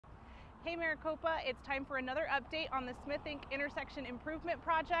Hey Maricopa, it's time for another update on the Smith Enke Intersection Improvement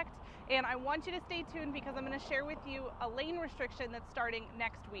Project, and I want you to stay tuned because I'm going to share with you a lane restriction that's starting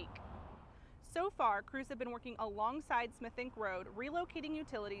next week. So far, crews have been working alongside Smith Enke Road, relocating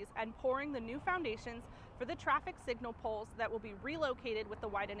utilities and pouring the new foundations for the traffic signal poles that will be relocated with the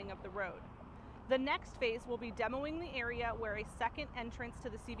widening of the road. The next phase will be demoing the area where a second entrance to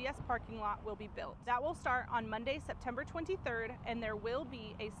the CVS parking lot will be built. That will start on Monday, September 23rd, and there will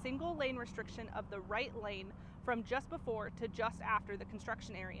be a single lane restriction of the right lane from just before to just after the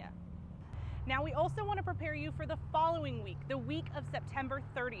construction area. Now, we also want to prepare you for the following week, the week of September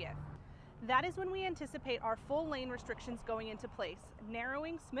 30th. That is when we anticipate our full lane restrictions going into place,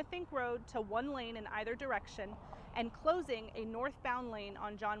 narrowing Smith Enke Road to one lane in either direction and closing a northbound lane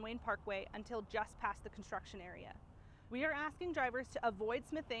on John Wayne Parkway until just past the construction area. We are asking drivers to avoid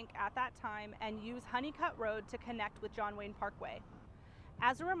Smith Enke at that time and use Honeycutt Road to connect with John Wayne Parkway.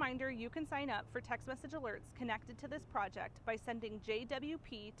 As a reminder, you can sign up for text message alerts connected to this project by sending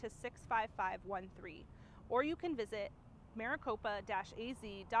JWP to 65513, or you can visit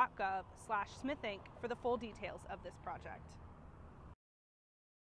maricopa-az.gov/SmithEnke for the full details of this project.